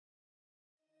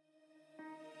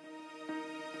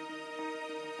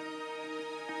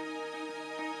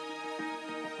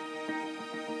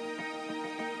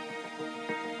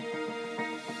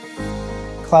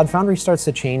Cloud Foundry starts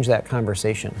to change that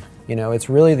conversation. You know, it's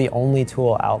really the only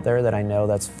tool out there that I know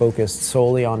that's focused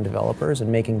solely on developers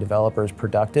and making developers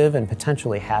productive and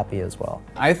potentially happy as well.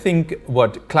 I think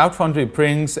what Cloud Foundry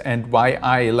brings and why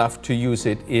I love to use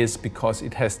it is because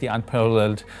it has the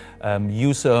unparalleled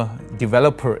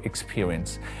user-developer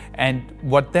experience. And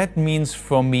what that means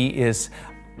for me is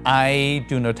I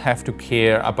do not have to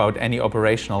care about any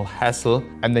operational hassle.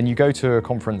 And then you go to a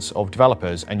conference of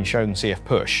developers and you show them CF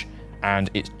Push,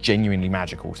 and it's genuinely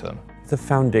magical to them. The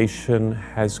foundation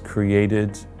has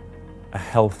created a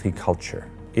healthy culture.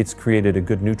 It's created a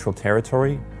good neutral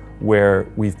territory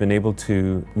where we've been able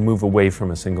to move away from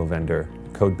a single vendor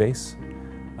code base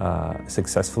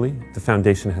successfully. The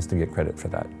foundation has to get credit for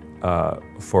that,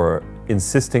 for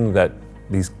insisting that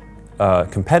these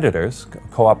competitors,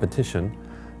 co-opetition,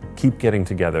 keep getting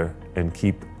together and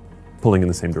keep pulling in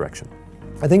the same direction.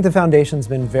 I think the foundation's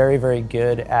been very, very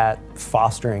good at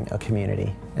fostering a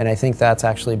community. And I think that's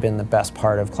actually been the best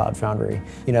part of Cloud Foundry.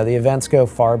 You know, the events go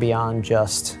far beyond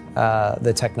just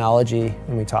the technology,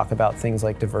 and we talk about things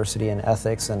like diversity and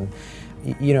ethics, and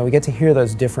you know, we get to hear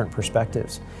those different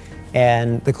perspectives.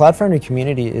 And the Cloud Foundry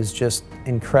community is just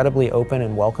incredibly open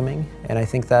and welcoming, and I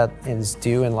think that is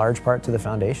due in large part to the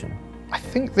foundation. I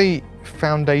think the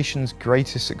foundation's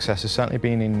greatest success has certainly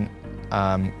been in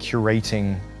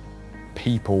curating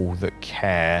people that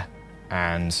care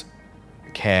and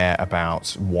care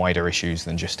about wider issues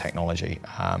than just technology,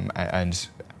 and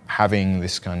having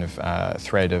this kind of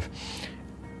thread of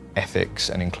ethics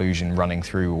and inclusion running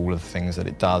through all of the things that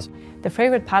it does. The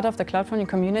favorite part of the Cloud Foundry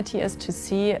community is to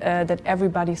see that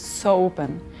everybody's so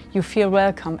open. You feel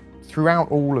welcome. Throughout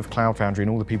all of Cloud Foundry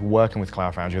and all the people working with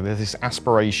Cloud Foundry, there's this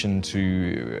aspiration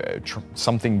to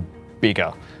something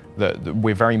bigger. That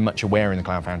we're very much aware in the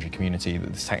Cloud Foundry community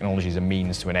that this technology is a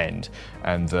means to an end,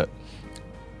 and that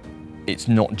it's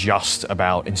not just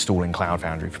about installing Cloud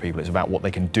Foundry for people, it's about what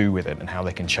they can do with it and how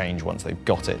they can change once they've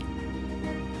got it.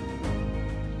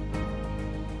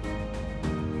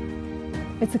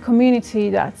 It's a community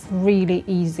that's really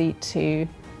easy to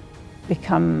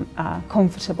become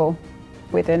comfortable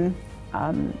within.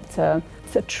 It's a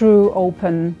true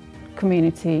open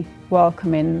community,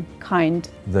 welcoming, kind.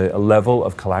 The level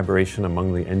of collaboration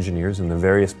among the engineers and the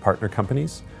various partner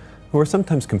companies, who are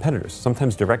sometimes competitors,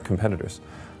 sometimes direct competitors,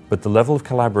 but the level of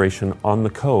collaboration on the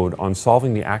code, on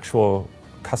solving the actual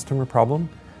customer problem,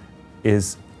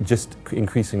 is just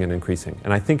increasing and increasing.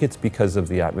 And I think it's because of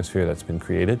the atmosphere that's been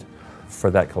created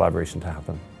for that collaboration to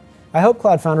happen. I hope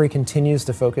Cloud Foundry continues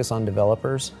to focus on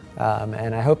developers,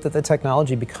 and I hope that the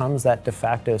technology becomes that de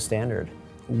facto standard.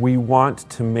 We want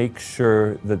to make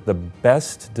sure that the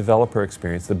best developer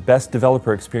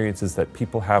experiences that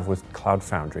people have with Cloud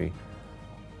Foundry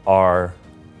are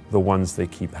the ones they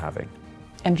keep having.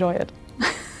 Enjoy it.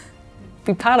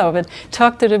 Be part of it.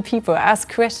 Talk to the people.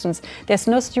 Ask questions. There's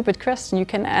no stupid question. You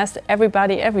can ask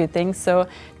everybody everything. So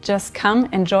just come,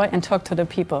 enjoy, and talk to the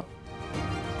people.